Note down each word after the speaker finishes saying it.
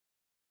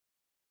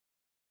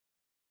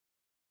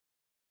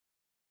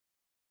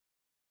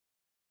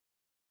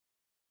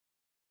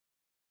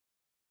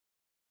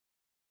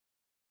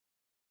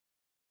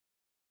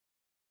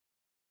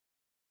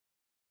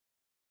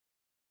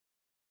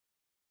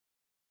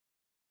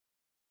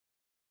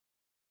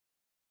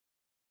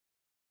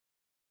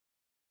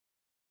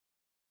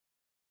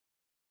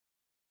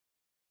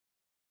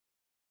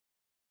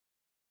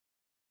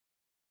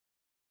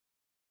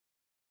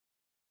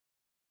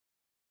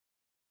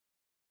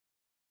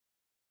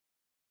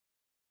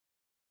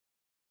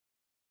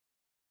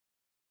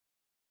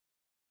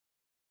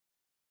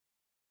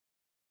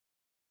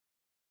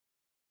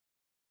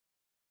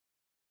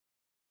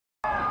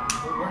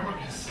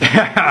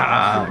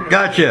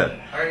Gotcha.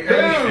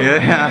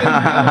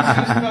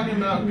 Yeah. Talking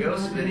about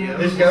ghost videos.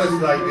 This ghost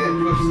like this,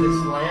 push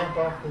this lamp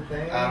off the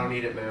thing. I don't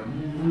need it,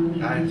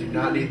 man. I do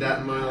not need that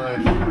in my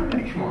life.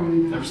 Hey, come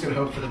on. I'm just gonna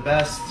hope for the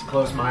best.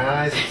 Close my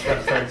eyes and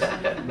stuff starts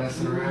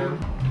messing around.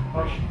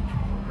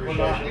 We're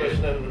not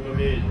listening to the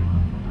music.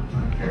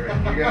 Okay,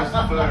 you guys the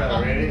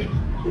photo, ready?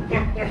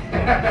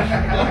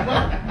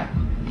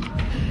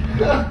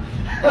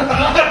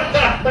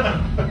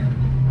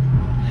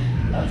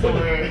 That's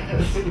hilarious.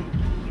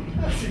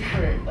 That's a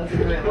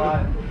great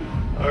line.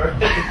 All right.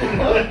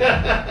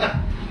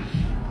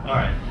 All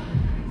right.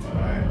 All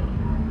right.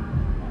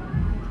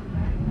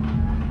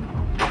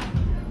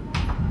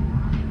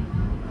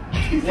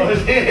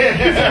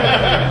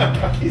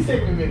 He's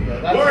taking a video.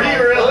 Were you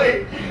really?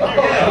 Oh,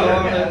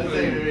 yeah, I'm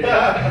taking a video.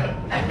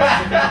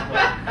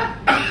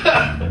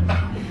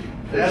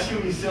 That's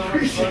gonna be so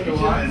much fun to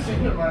watch. This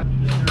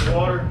is your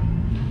water.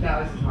 No,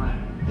 this is mine.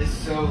 This is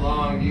so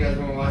long. You guys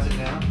want to watch it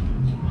now?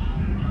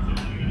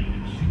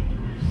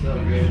 So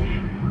good.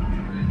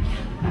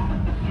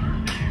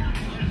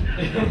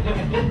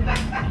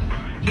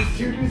 Just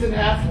two dudes in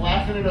hats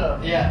laughing it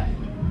up. Yeah.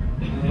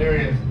 There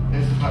he is.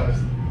 There's the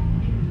post.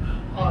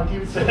 Oh,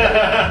 dude, so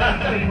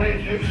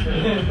great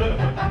picture.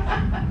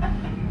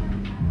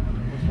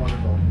 That's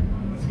wonderful.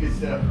 That's good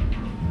stuff.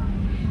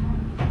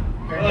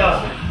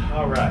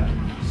 All right.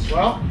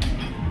 Well,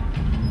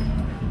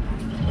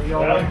 are you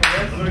all ready for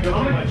this? I'm gonna go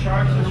get my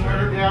charge this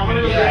order. Yeah, I'm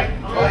gonna go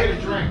get a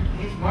drink.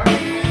 He's smart.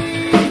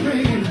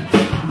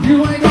 You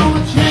ain't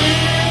gonna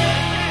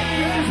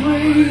change me,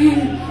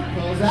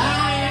 'cause I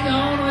ain't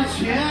gonna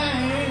change.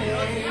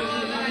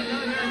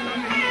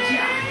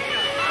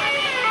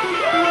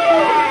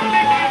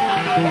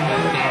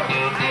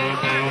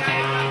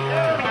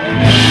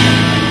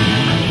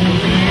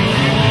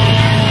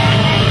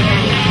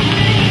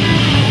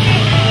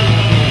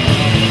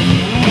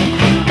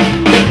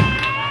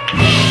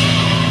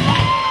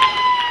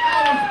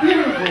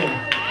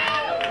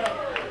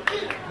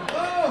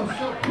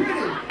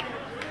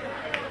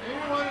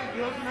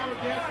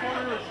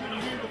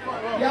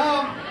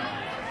 Y'all,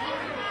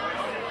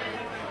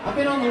 I've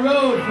been on the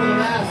road for the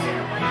last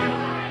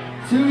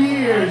 2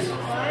 years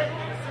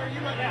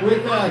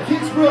with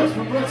Keith Brooks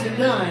from Brooks and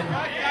Dunn.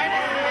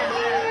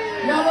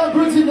 Y'all love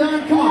Brooks and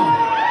Dunn? Come on.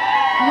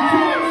 You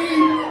kidding me?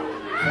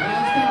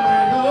 Time's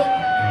coming up.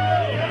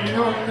 You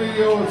know, New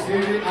York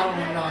City. I don't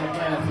even know how to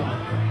play that song.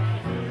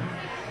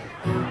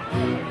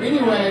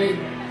 Anyway,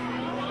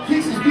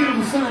 Keith's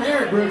beautiful son,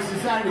 Eric Brooks,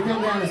 decided to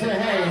come down and say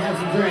hey and have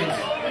some drinks.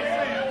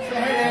 Say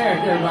hey to Eric,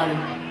 everybody.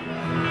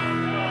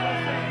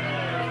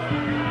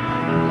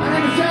 My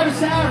name is Travis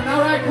Howard, and I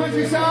write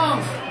country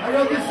songs. I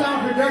wrote this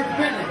song for Dirk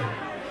Bentley.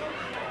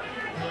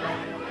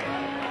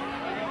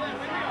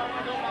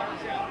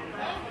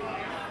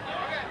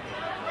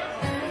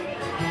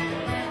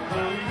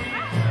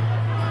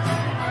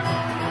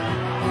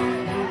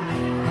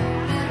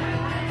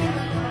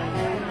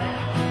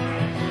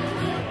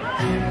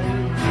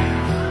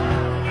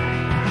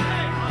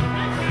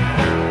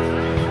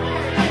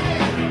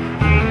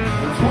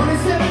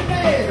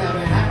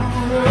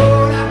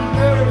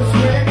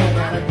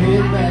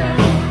 Get back.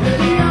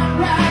 There's a young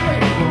guy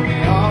waiting for me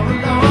all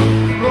alone.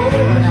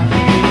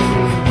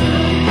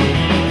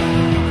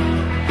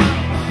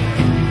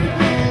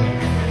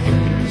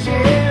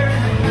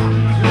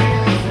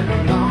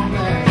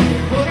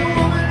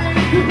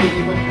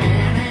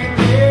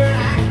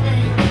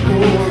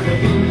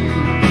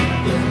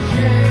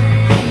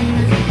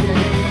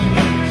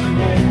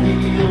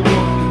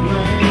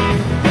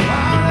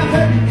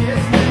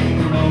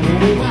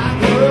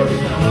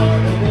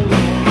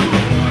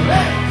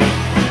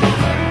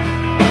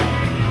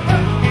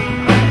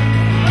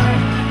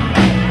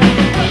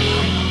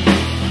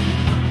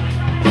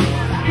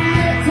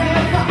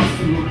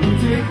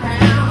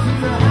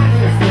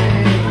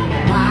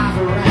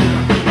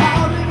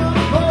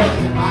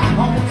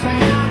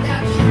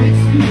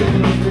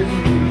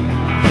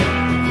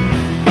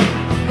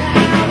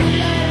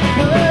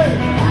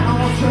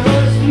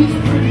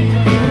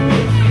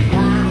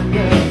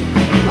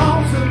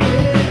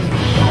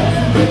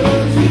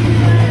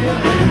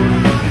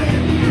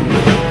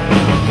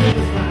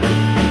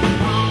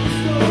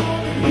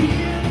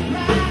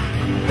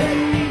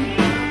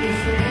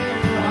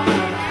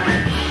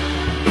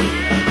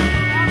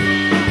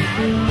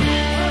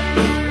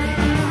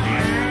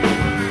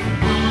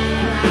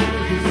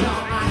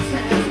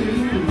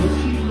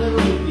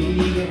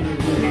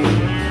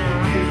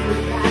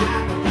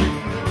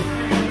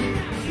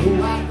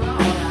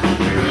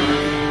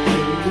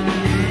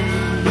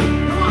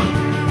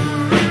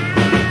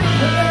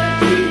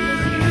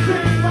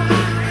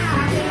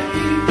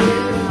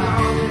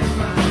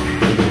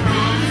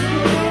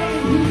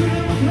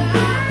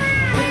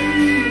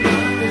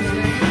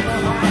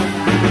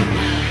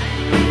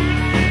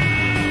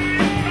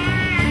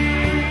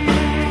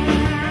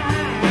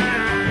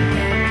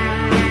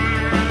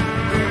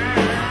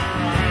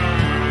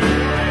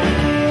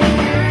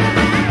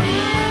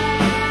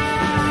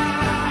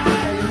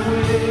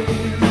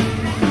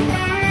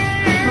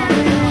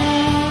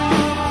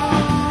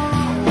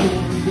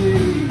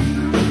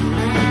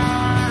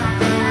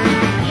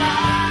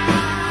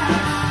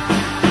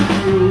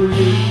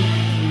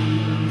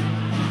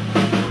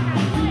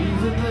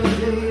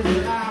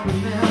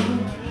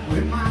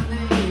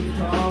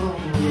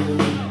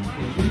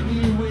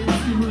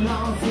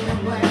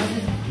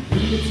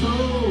 your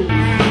toes.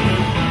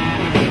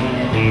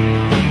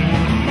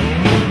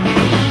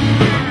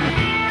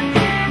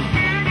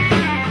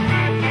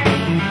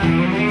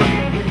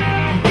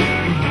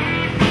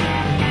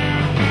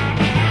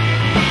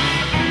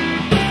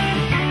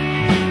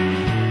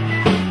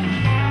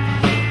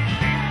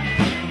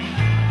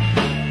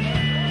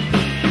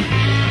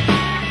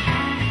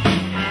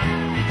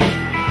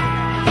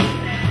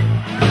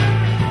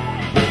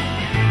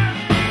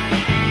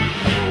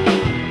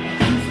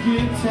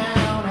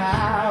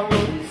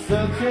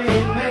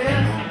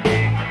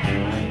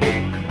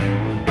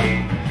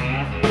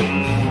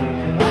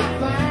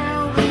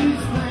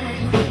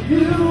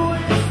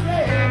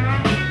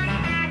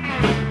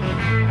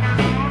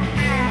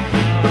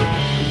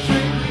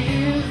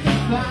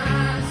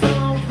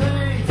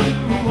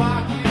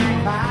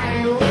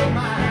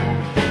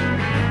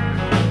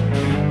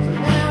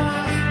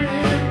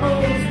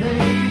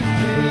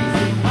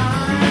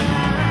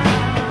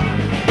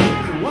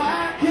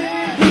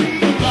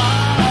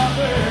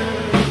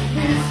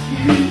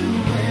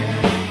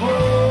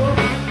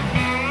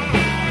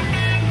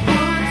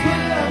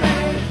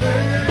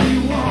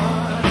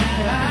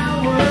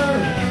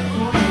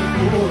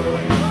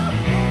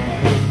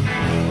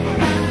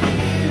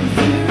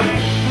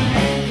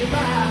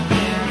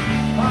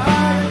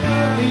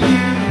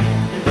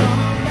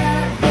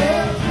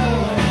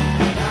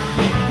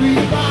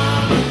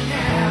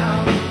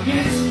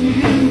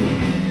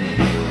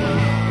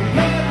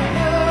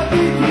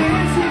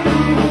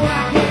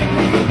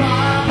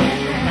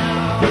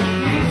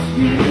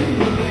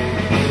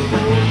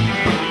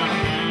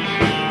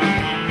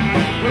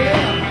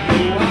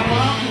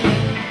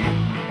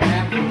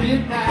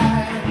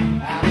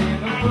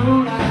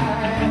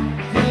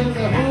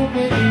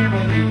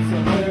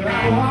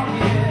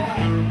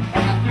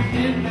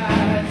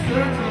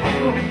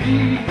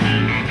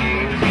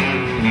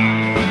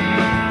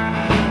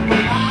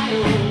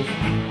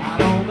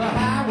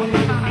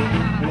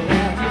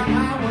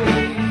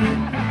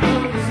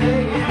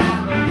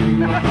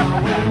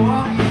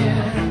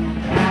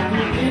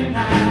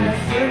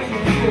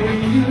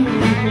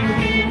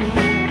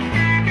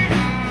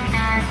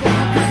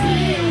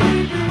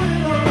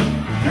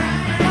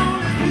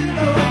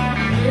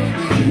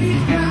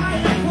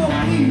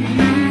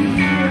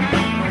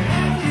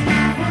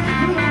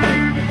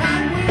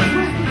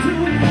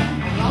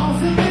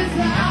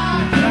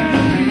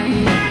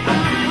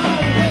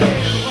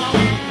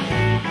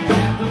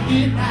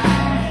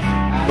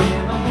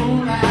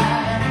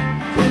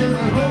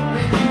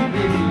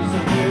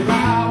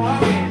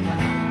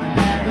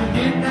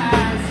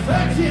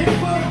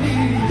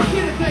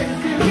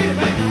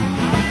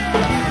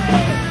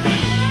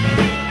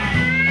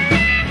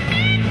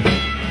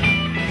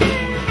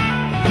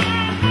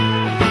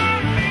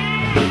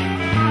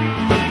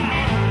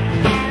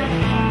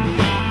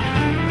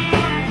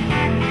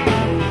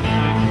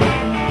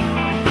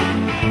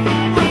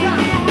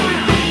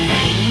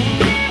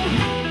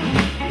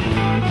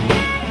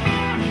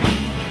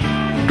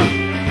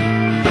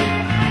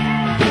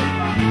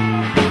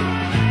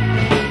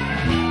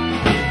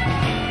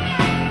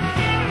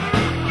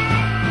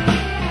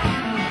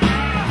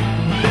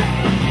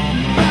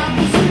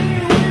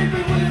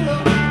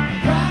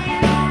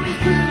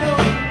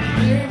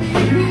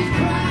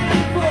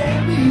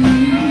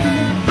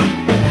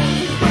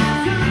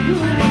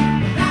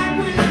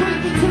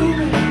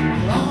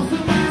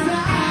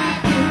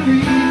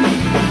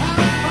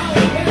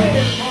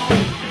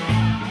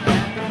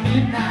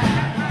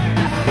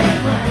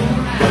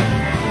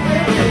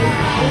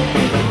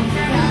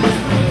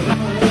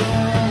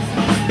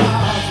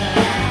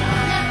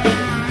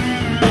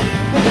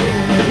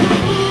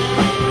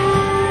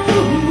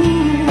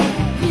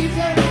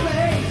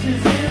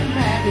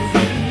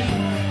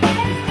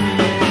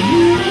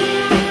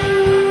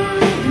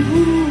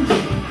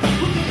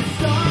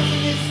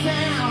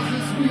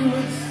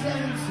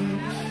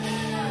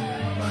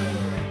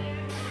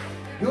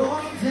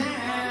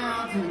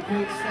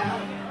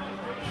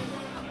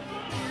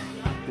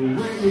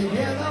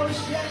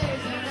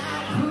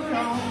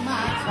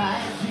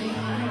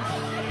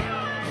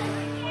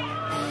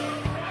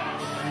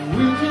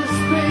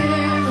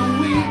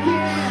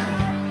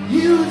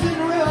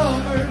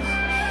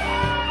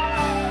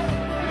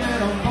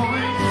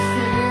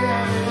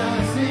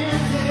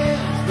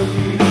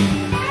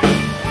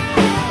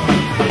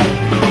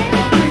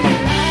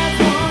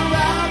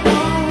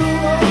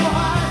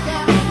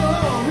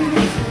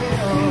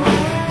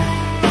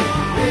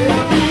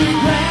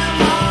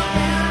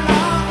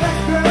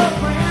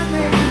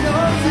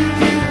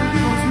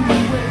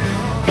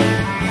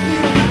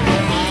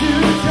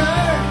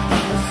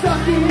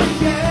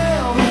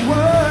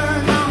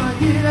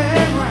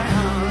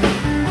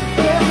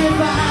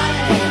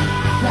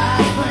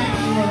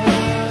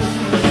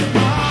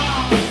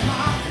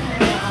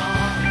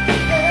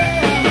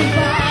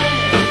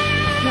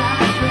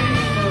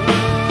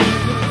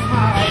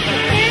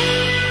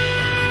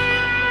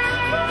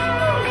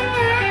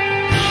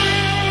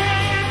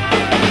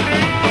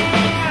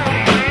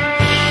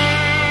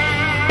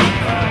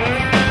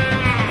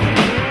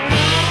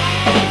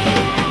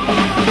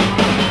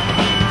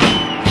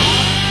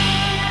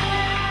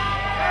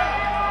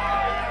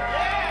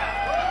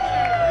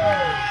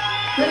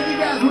 Thank you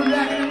guys. We'll be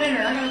back in